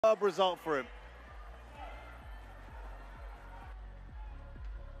Result for him.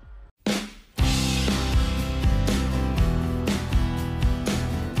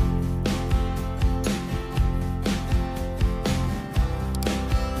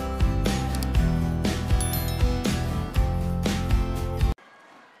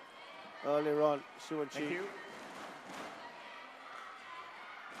 Earlier on, Suanchi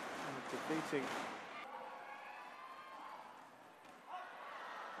defeating.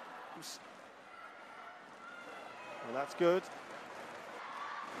 Well, that's good.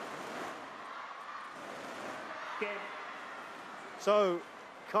 Game. So,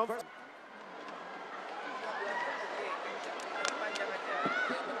 comfort.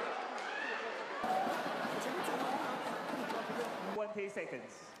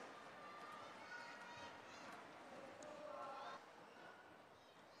 Seconds.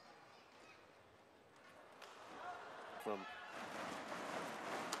 From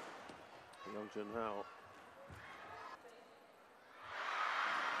Leong Jun Hao.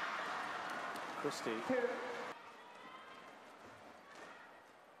 Christie.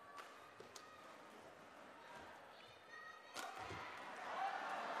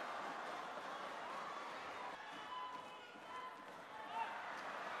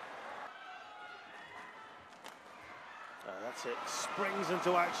 That's it. Springs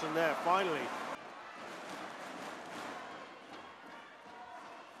into action there, finally.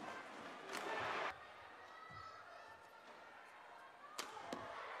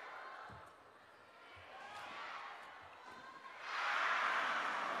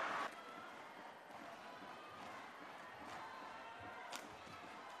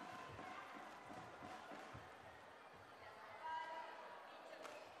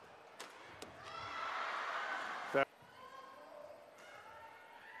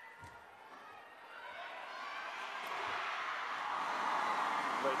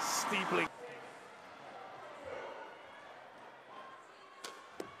 But steeply.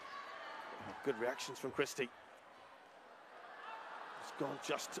 Good reactions from Christie. It's gone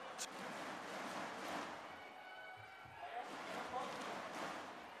just.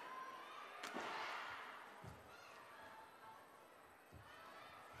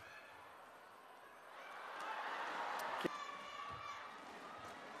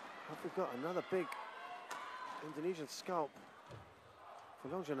 Have we got another big Indonesian scalp for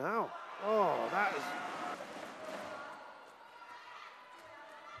Leong Jun Hao? Oh, that is.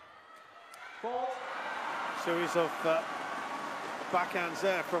 Series of backhands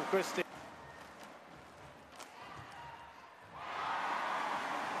there from Christie.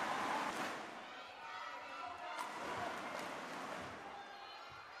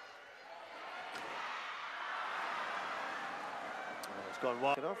 Oh, it's gone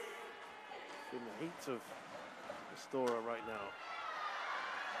wide enough. In the heat of the Stora right now.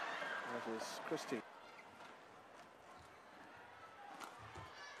 That is Christie.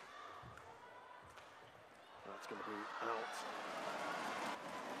 That's going to be out.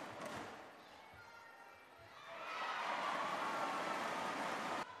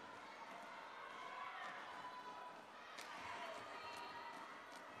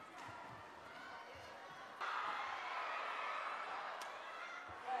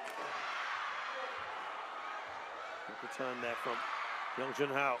 Good return there from Leong Jun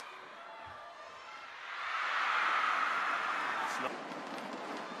Hao.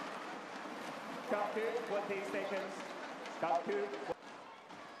 Count 2, 20 seconds. Count 2. 20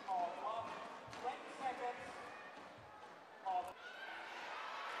 seconds.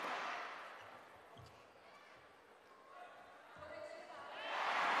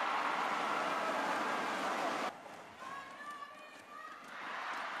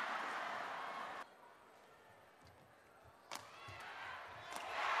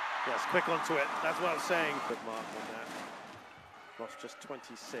 Yes, quick onto it. That's what I was saying. Good mark on that. Lost just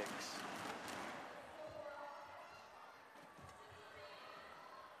 26.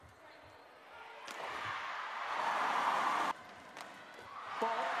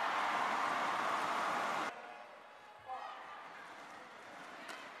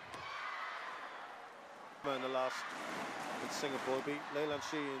 In the last in Singapore, beat Leong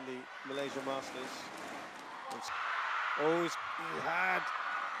Shi in the Malaysia Masters. Oh, he had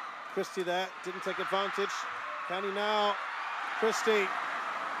Christie there, didn't take advantage. Can he now? Christie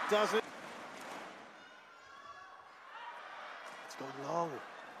does it. It's gone long.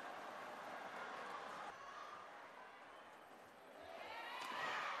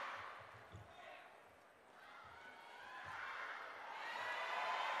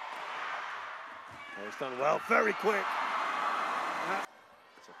 Oh, he's done well, very quick.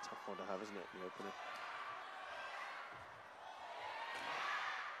 It's a tough one to have, isn't it, the opener?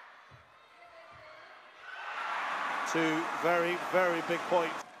 Two very, very big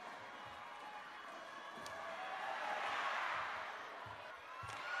points.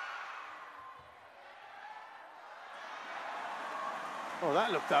 Oh,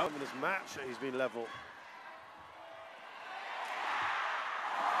 that looked out in this match. He's been level.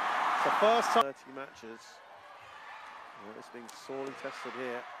 It's the first time 30 matches. Oh, it's being sorely tested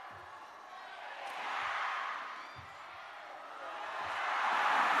here.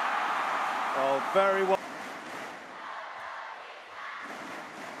 Oh, very well.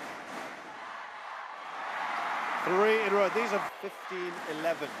 Three in a row. These are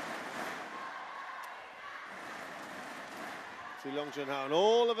 15-11. To Leong Jun Hao, and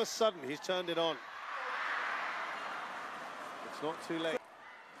all of a sudden he's turned it on. It's not too late.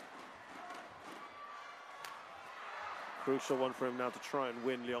 Crucial one for him now to try and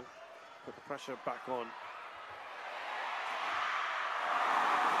win, Leong. Put the pressure back on.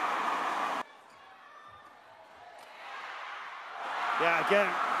 Yeah, again,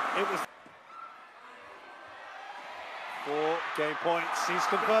 it was 4 game points. He's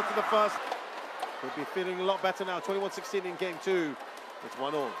converted the first. He'll be feeling a lot better now. 21-16 in game 2. It's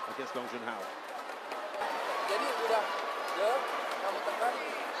 1-1 against Leong Jun Hao. Jadi udah, kamu tekan.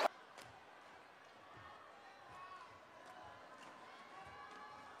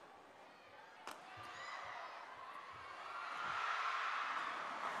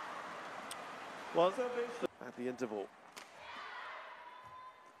 Well, at the interval.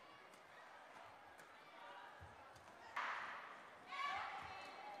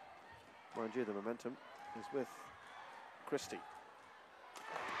 Mind you, the momentum is with Christie.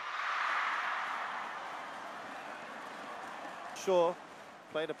 Sure,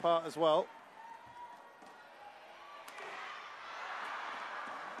 played a part as well.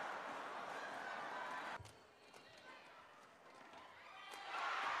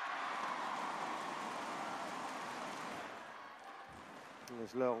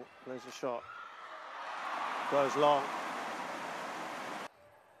 There's Leong, plays a shot, goes long.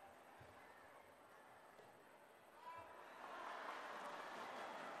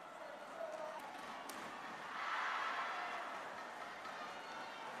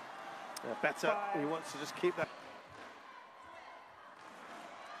 Yeah, better, he wants to just keep that.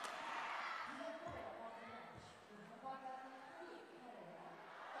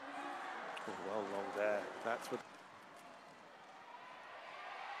 Oh, well long there, that's what.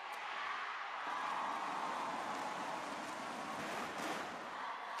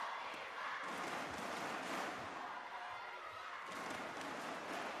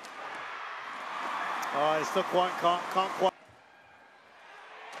 Oh, he's still quite, can't quite.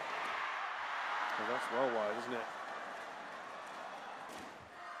 Oh, that's well wide, isn't it?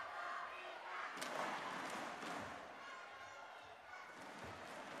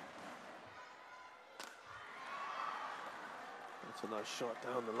 That's a nice shot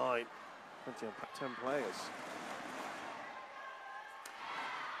down the line. Plenty of 10 players.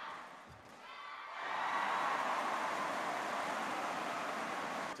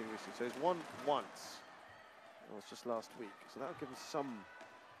 So he's won once. It was just last week, so that'll give him some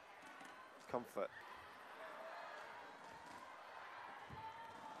comfort.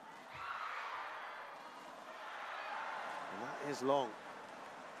 And that is long.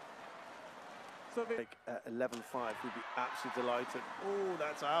 So like, 11-5, he'd be absolutely delighted. Oh,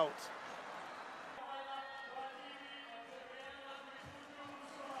 that's out.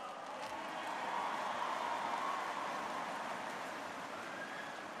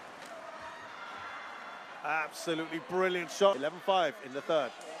 Absolutely brilliant shot. 11-5 in the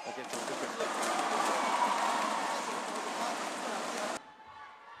third against Jonatan.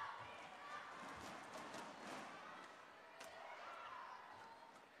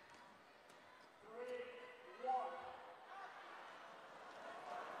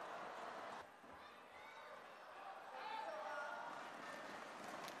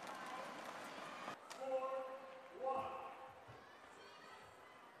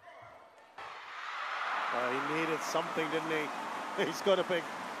 He needed something, didn't he? He's got a big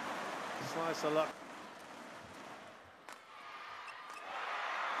slice of luck.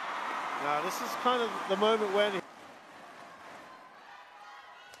 Now, this is kind of the moment when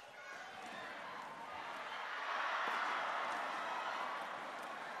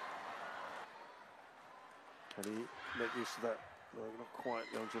can he make use of that? No, not quite,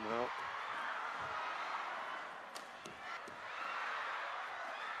 Leong Jun Hao.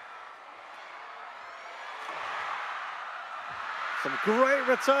 Some great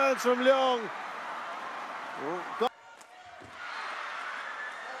returns from Leong.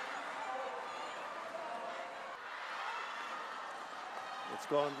 It's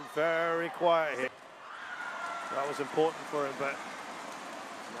gone very quiet here. That was important for him, but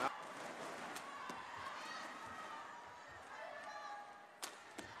now.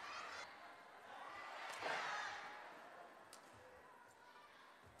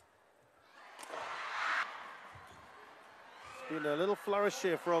 Been a little flourish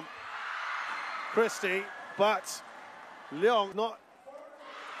here from Christie, but Leong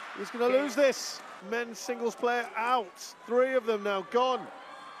he's going to lose this. Men's singles player out. 3 of them now gone.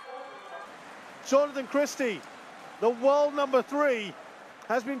 Jonatan Christie, the world number 3,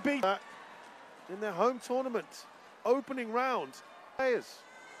 has been beaten in their home tournament. Opening round. Players.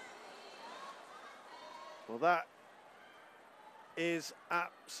 Well, that is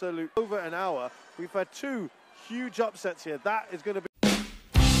absolute. Over an hour. We've had 2 huge upsets here. That is going to be